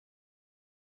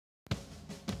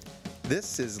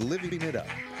This is Living It Up,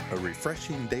 a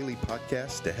refreshing daily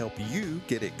podcast to help you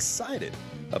get excited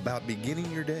about beginning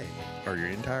your day or your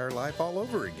entire life all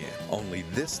over again. Only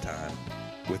this time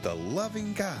with a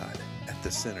loving God at the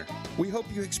center. We hope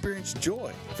you experience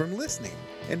joy from listening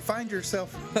and find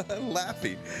yourself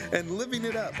laughing and living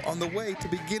it up on the way to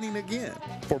beginning again.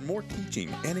 For more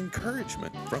teaching and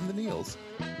encouragement from the Neils,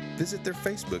 visit their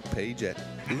Facebook page at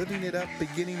Living It Up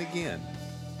Beginning Again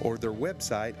or their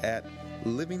website at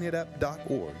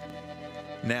livingitup.org.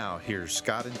 Now, here's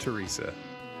Scott and Teresa.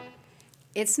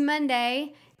 It's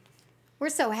Monday. We're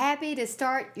so happy to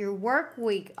start your work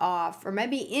week off, or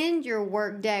maybe end your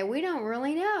work day. We don't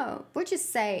really know. We're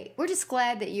just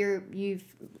glad that you've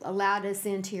allowed us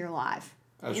into your life.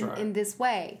 That's right. In this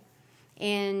way.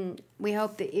 And we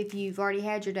hope that if you've already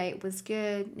had your day, it was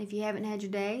good. And if you haven't had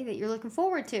your day, that you're looking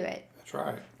forward to it. That's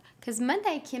right. Because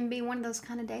Monday can be one of those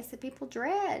kind of days that people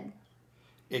dread.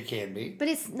 It can be. But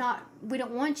it's not, we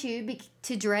don't want you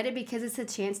to dread it because it's a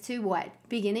chance to what?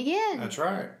 Begin again. That's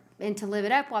right. And to live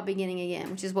it up while beginning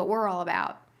again, which is what we're all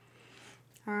about.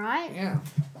 All right? Yeah.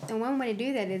 And one way to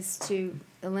do that is to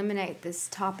eliminate this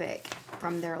topic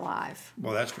from their life.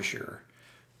 Well, that's for sure.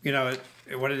 You know,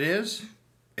 what it is?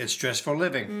 It's stressful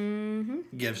living.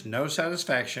 Mm-hmm. Gives no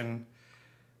satisfaction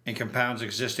and compounds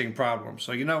existing problems.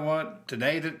 So you know what?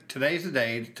 Today's the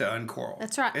day to uncoil.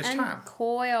 That's right. It's time.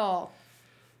 Uncoil.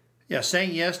 Yeah,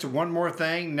 saying yes to one more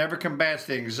thing never combats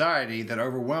the anxiety that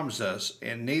overwhelms us,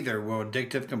 and neither will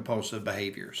addictive compulsive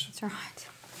behaviors. That's right.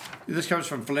 This comes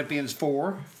from Philippians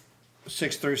 4,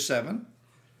 6 through 7.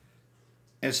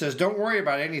 It says, "Don't worry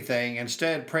about anything.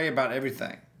 Instead, pray about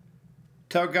everything.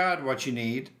 Tell God what you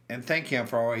need and thank Him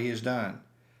for all He has done.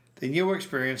 Then you will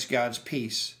experience God's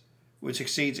peace, which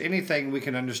exceeds anything we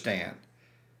can understand.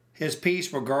 His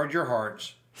peace will guard your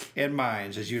hearts and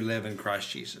minds as you live in Christ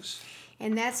Jesus."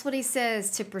 And that's what he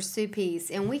says, to pursue peace.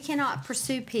 And we cannot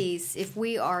pursue peace if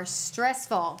we are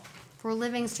stressful, if we're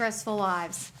living stressful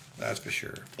lives. That's for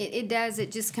sure. It does.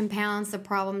 It just compounds the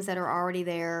problems that are already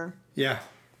there. Yeah.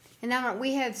 And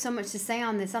we have so much to say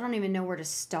on this, I don't even know where to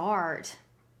start.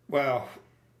 Well,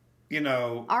 you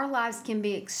know, our lives can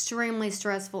be extremely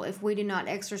stressful if we do not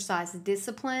exercise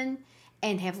discipline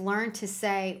and have learned to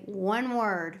say one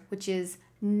word, which is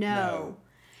no.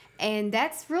 And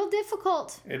that's real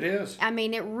difficult. It is. I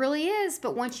mean, it really is.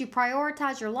 But once you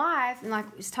prioritize your life, and like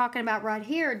I was talking about right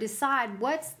here, decide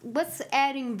what's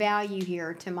adding value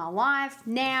here to my life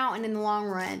now and in the long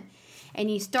run. And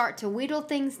you start to whittle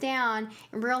things down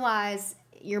and realize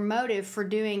your motive for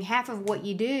doing half of what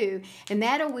you do, and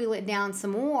that'll wheel it down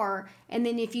some more. And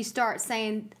then if you start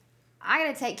saying, I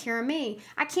got to take care of me,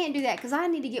 I can't do that because I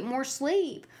need to get more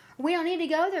sleep. We don't need to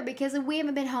go there because we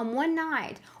haven't been home one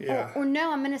night. Yeah. Or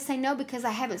no, I'm going to say no because I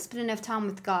haven't spent enough time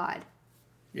with God.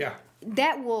 Yeah.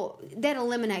 That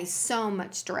eliminates so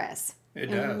much stress. It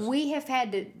and does. We have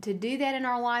had to do that in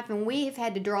our life, and we have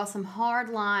had to draw some hard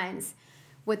lines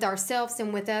with ourselves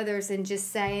and with others, and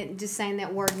just saying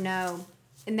that word no.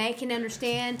 And they can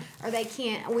understand or they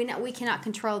can't. We cannot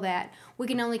control that. We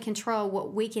can only control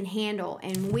what we can handle,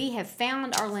 and we have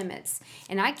found our limits.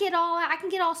 And I can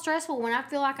get all stressful when I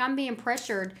feel like I'm being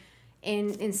pressured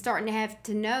and starting to have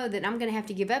to know that I'm going to have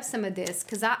to give up some of this,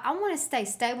 because I want to stay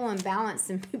stable and balanced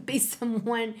and be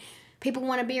someone people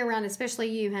want to be around, especially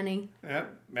you, honey.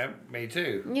 Yep, me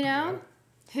too. You know,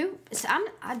 it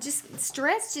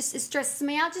stresses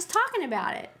me out just talking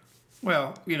about it.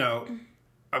 Well, you know,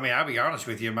 I mean, I'll be honest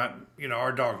with you.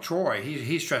 Our dog Troy,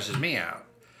 he stresses me out,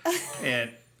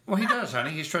 and well, he does,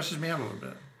 honey. He stresses me out a little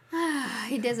bit.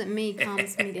 He doesn't. Me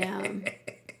calms me down.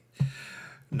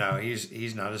 No,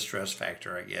 he's not a stress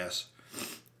factor, I guess.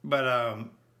 But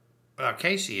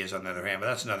Casey is, on the other hand. But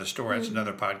that's another story. That's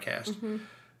another podcast. Mm-hmm.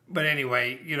 But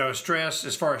anyway, you know, stress.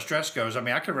 As far as stress goes, I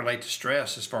mean, I can relate to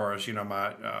stress as far as, you know,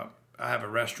 I have a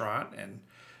restaurant,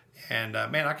 and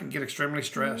man, I can get extremely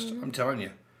stressed. Mm-hmm. I'm telling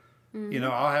you. Mm-hmm. You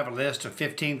know, I'll have a list of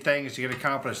 15 things to get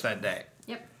accomplished that day.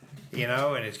 Yep. You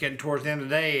know, and it's getting towards the end of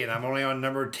the day, and I'm only on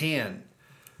number 10.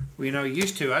 Well, you know,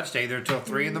 used to, I'd stay there till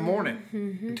 3 in the morning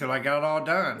until I got it all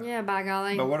done. Yeah, by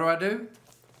golly. But what do?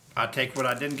 I take what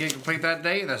I didn't get complete that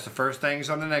day, and that's the first things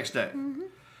on the next day. Mm-hmm.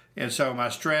 And so my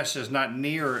stress is not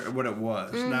near what it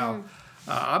was. Mm-hmm. Now,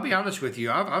 I'll be honest with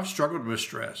you, I've struggled with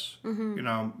stress, you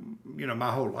know,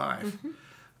 my whole life. Mm-hmm.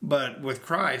 But with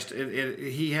Christ,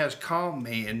 He has calmed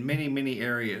me in many, many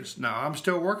areas. Now, I'm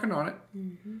still working on it.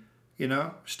 Mm-hmm. You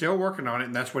know, still working on it,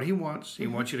 and that's what He wants. He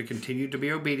wants you to continue to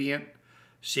be obedient,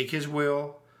 seek His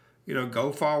will, you know,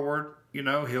 go forward. You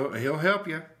know, He'll help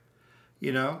you.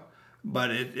 You know,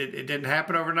 but it didn't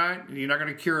happen overnight. You're not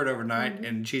going to cure it overnight,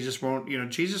 and Jesus won't.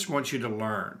 Jesus wants you to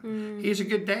learn. He's a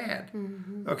good dad.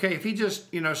 Okay, if he just,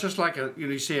 it's just like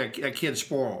you see a kid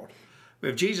spoiled.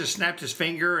 If Jesus snapped his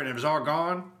finger and it was all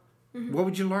gone, what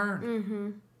would you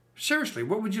learn? Seriously,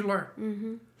 what would you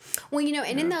learn? Well,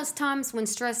 and in those times when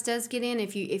stress does get in,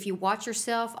 if you watch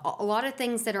yourself, a lot of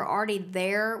things that are already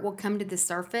there will come to the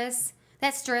surface.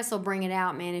 That stress will bring it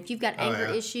out, man. If you've got anger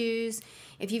issues,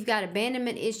 if you've got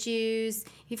abandonment issues,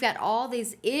 you've got all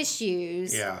these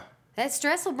issues. Yeah. That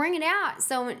stress will bring it out.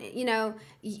 So,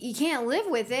 you can't live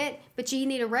with it, but you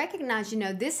need to recognize,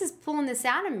 this is pulling this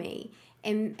out of me.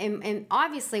 And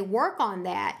obviously work on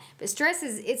that. But stress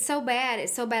it's so bad.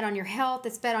 It's so bad on your health.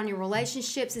 It's bad on your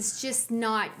relationships. It's just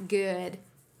not good.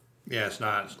 Yeah, it's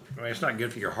not. It's not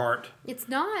good for your heart. It's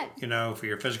not. For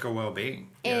your physical well-being.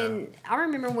 And I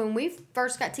remember when we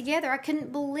first got together, I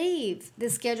couldn't believe the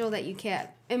schedule that you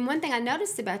kept. And one thing I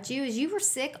noticed about you is you were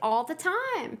sick all the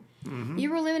time. You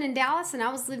were living in Dallas and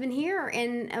I was living here.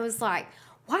 And I was like,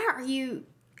 why are you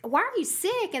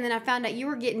sick? And then I found out you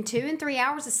were getting 2 and 3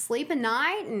 hours of sleep a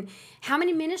night. And how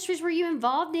many ministries were you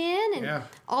involved in? And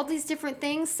all these different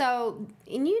things. So,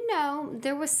 and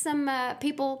there was some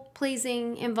people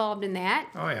pleasing involved in that.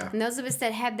 Oh, yeah. And those of us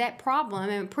that have that problem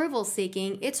and approval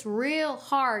seeking, it's real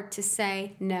hard to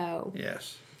say no.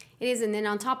 Yes. It is. And then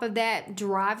on top of that,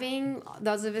 driving,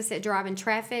 those of us that drive in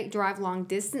traffic, drive long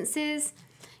distances,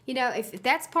 if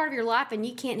that's part of your life and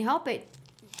you can't help it,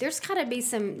 there's got to be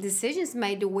some decisions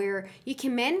made to where you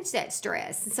can manage that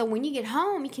stress. And so when you get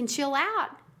home, you can chill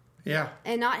out. Yeah.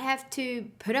 And not have to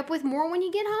put up with more when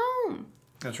you get home.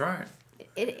 That's right.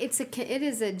 It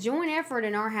is a joint effort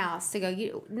in our house to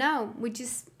go, no, we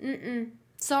just,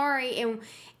 sorry. And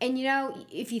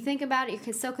if you think about it,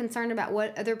 you're so concerned about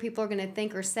what other people are going to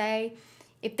think or say.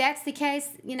 If that's the case,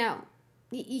 you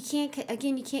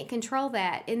can't control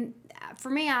that. And for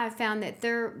me, I've found that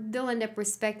they'll end up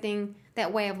respecting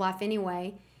that way of life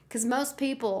anyway, because most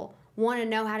people want to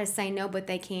know how to say no, but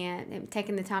they can't, and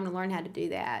taking the time to learn how to do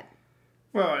that.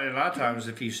 Well, and a lot of times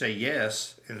if you say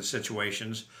yes in the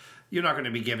situations, you're not going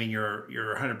to be giving your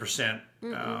 100%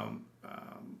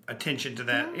 attention to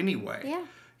that anyway. Yeah.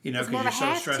 Because you're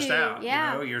so stressed out.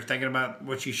 Yeah. You're thinking about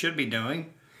what you should be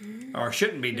doing or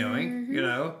shouldn't be doing,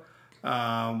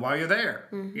 while you're there,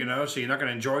 so you're not going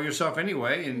to enjoy yourself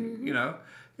anyway. And,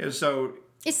 and so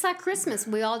it's like Christmas.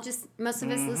 Most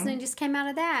of us listening just came out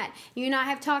of that. You and I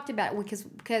have talked about it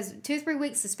because 2 or 3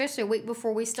 weeks, especially a week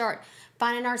before we start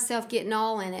finding ourselves getting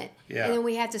all in it. Yeah. And then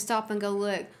we have to stop and go,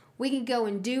 look, we can go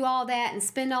and do all that and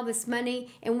spend all this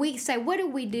money. And we say, what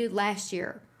did we do last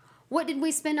year? What did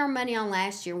we spend our money on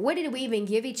last year? What did we even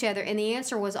give each other? And the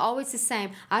answer was always the same.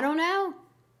 I don't know.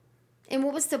 And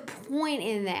what was the point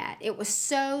in that? It was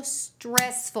so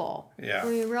stressful. Yeah.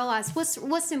 When we realized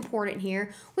what's important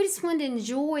here. We just wanted to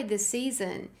enjoy the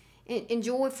season.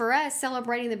 Enjoy, for us,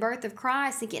 celebrating the birth of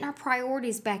Christ and getting our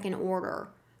priorities back in order.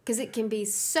 Because it can be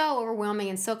so overwhelming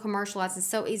and so commercialized and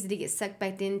so easy to get sucked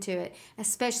back into it.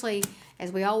 Especially,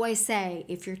 as we always say,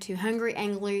 if you're too hungry,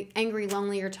 angry,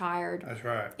 lonely, or tired. That's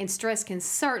right. And stress can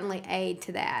certainly aid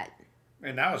to that.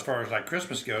 And now as far as like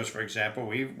Christmas goes, for example,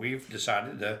 we've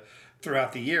decided to,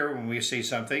 throughout the year, when we see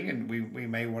something and we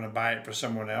may want to buy it for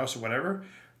someone else or whatever,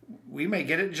 we may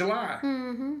get it in July.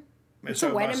 It's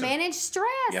a way to manage stress.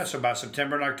 Yeah, so by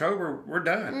September and October, we're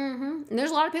done. And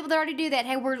there's a lot of people that already do that.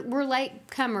 Hey, we're late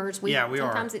comers. We are.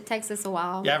 Sometimes it takes us a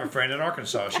while. Yeah, I have a friend in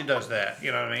Arkansas. She does that.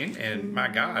 You know what I mean? And my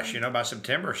gosh, by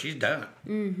September, she's done.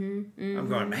 I'm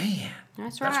going, man.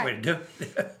 That's right. That's the way to do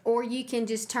it. Or you can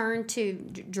just turn to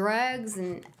drugs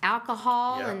and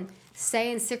alcohol and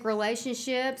stay in sick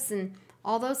relationships and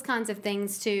all those kinds of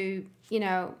things to,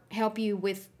 help you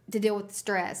to deal with the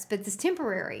stress. But it's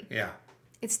temporary. Yeah.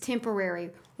 It's temporary.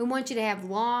 We want you to have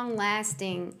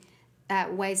long-lasting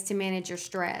ways to manage your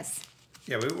stress.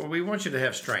 Yeah, we want you to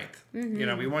have strength.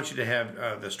 We want you to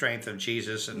have the strength of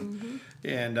Jesus, and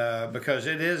because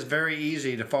it is very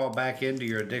easy to fall back into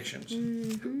your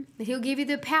addictions. But He'll give you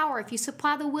the power if you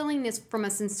supply the willingness from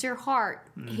a sincere heart.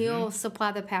 He'll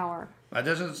supply the power. That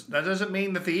doesn't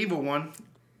mean that the evil one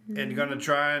and going to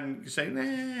try and say,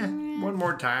 one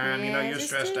more time. You're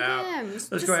stressed out.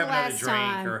 Let's go have another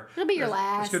drink, or it'll be your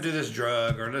last. Let's go do this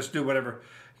drug, or let's do whatever.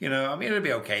 It'll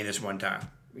be okay this one time.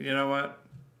 You know what?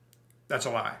 That's a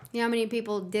lie. You know how many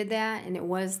people did that, and it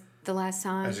was the last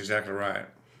time? That's exactly right.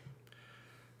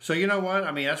 So you know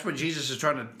what? That's what Jesus is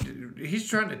trying to do. He's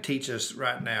trying to teach us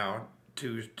right now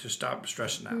to stop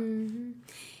stressing out.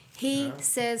 He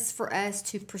says for us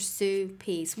to pursue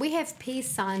peace. We have peace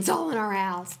signs all in our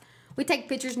house. we take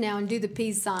pictures now and do the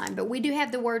peace sign, but we do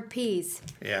have the word peace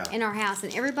in our house,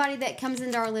 and everybody that comes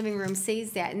into our living room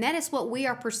sees that, and that is what we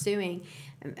are pursuing.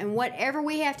 And whatever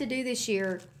we have to do this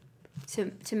year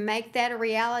to make that a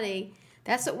reality,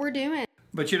 that's what we're doing.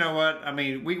 But you know what? I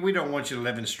mean, we don't want you to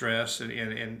live in stress,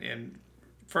 and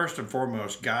first and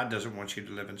foremost, God doesn't want you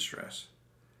to live in stress.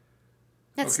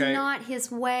 That's not his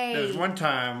way. There was one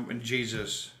time when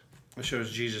Jesus was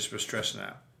stressing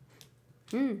out.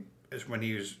 It's when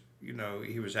he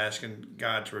was asking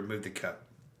God to remove the cup,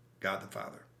 God the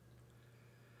Father.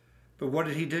 But what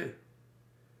did he do?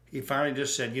 He finally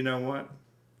just said, you know what?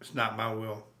 It's not my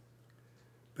will,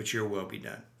 but your will be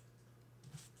done.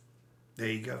 There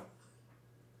you go.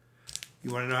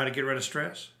 You want to know how to get rid of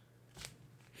stress?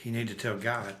 You need to tell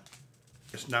God,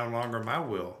 it's no longer my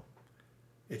will,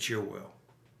 it's your will.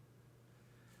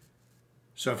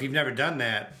 So if you've never done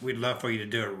that, we'd love for you to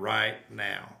do it right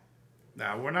now.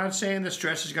 Now, we're not saying the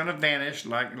stress is going to vanish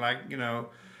like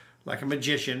a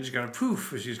magician. It's going to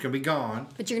poof, it's going to be gone.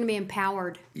 But you're going to be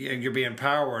empowered. Yeah, you'll be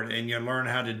empowered, and you'll learn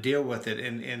how to deal with it.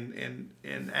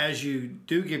 And as you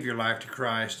do give your life to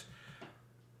Christ,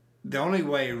 the only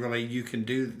way really you can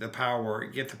get the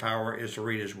power, is to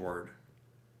read his word.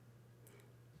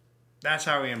 That's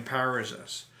how he empowers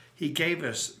us. He gave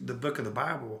us the book of the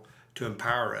Bible to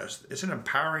empower us. It's an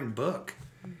empowering book.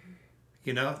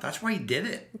 That's why he did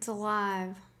it. It's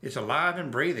alive. It's alive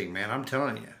and breathing, man. I'm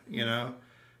telling you,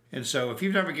 And so if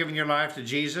you've never given your life to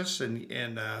Jesus and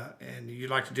you'd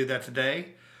like to do that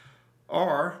today,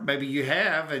 or maybe you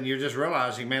have and you're just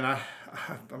realizing, man,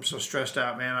 I'm so stressed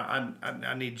out, man.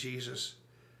 I need Jesus.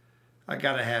 I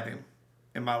got to have him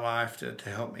in my life to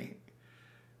help me.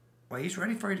 Well, he's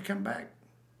ready for you to come back.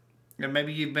 And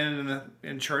maybe you've been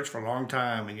in church for a long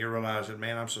time and you're realizing,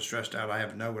 man, I'm so stressed out. I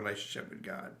have no relationship with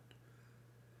God.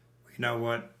 You know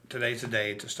what? Today's the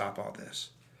day to stop all this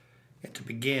and to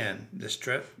begin this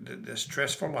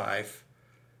stressful life,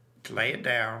 to lay it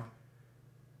down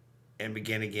and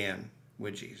begin again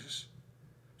with Jesus.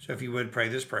 So if you would pray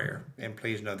this prayer, and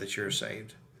please know that you're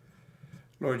saved.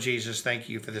 Lord Jesus, thank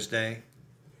you for this day.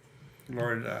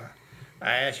 Lord,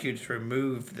 I ask you to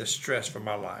remove the stress from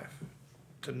my life,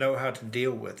 to know how to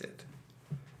deal with it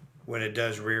when it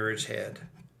does rear its head.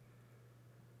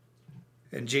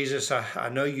 And Jesus, I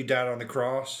know you died on the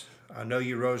cross. I know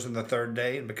you rose on the third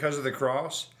day. And because of the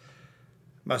cross,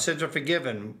 my sins are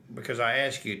forgiven because I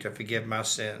ask you to forgive my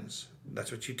sins.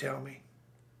 That's what you tell me.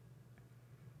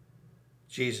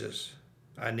 Jesus,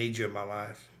 I need you in my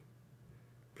life.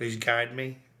 Please guide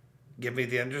me. Give me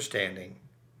the understanding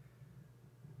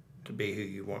to be who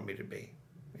you want me to be.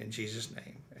 In Jesus'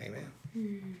 name,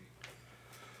 amen.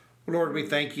 Lord, we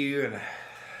thank you, and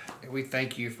we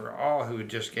thank you for all who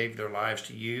just gave their lives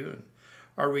to you and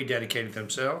are rededicated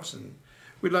themselves. And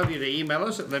we'd love you to email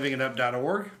us at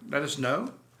livingitup.org. Let us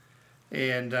know.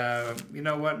 And you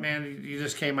know what, man? You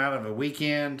just came out of a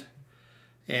weekend,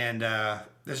 and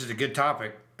this is a good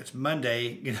topic. It's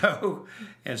Monday,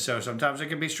 and so sometimes it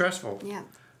can be stressful. Yeah.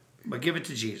 But give it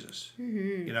to Jesus.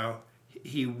 Mm-hmm.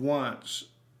 He wants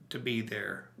to be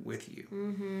there with you.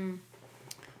 Mm-hmm.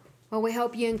 Well, we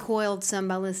hope you uncoiled some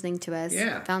by listening to us.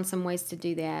 Yeah. Found some ways to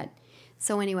do that.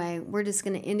 So anyway, we're just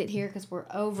going to end it here because we're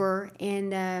over.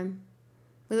 And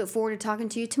we look forward to talking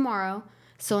to you tomorrow.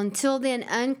 So until then,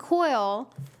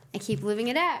 uncoil and keep living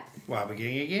it up. While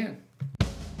beginning again.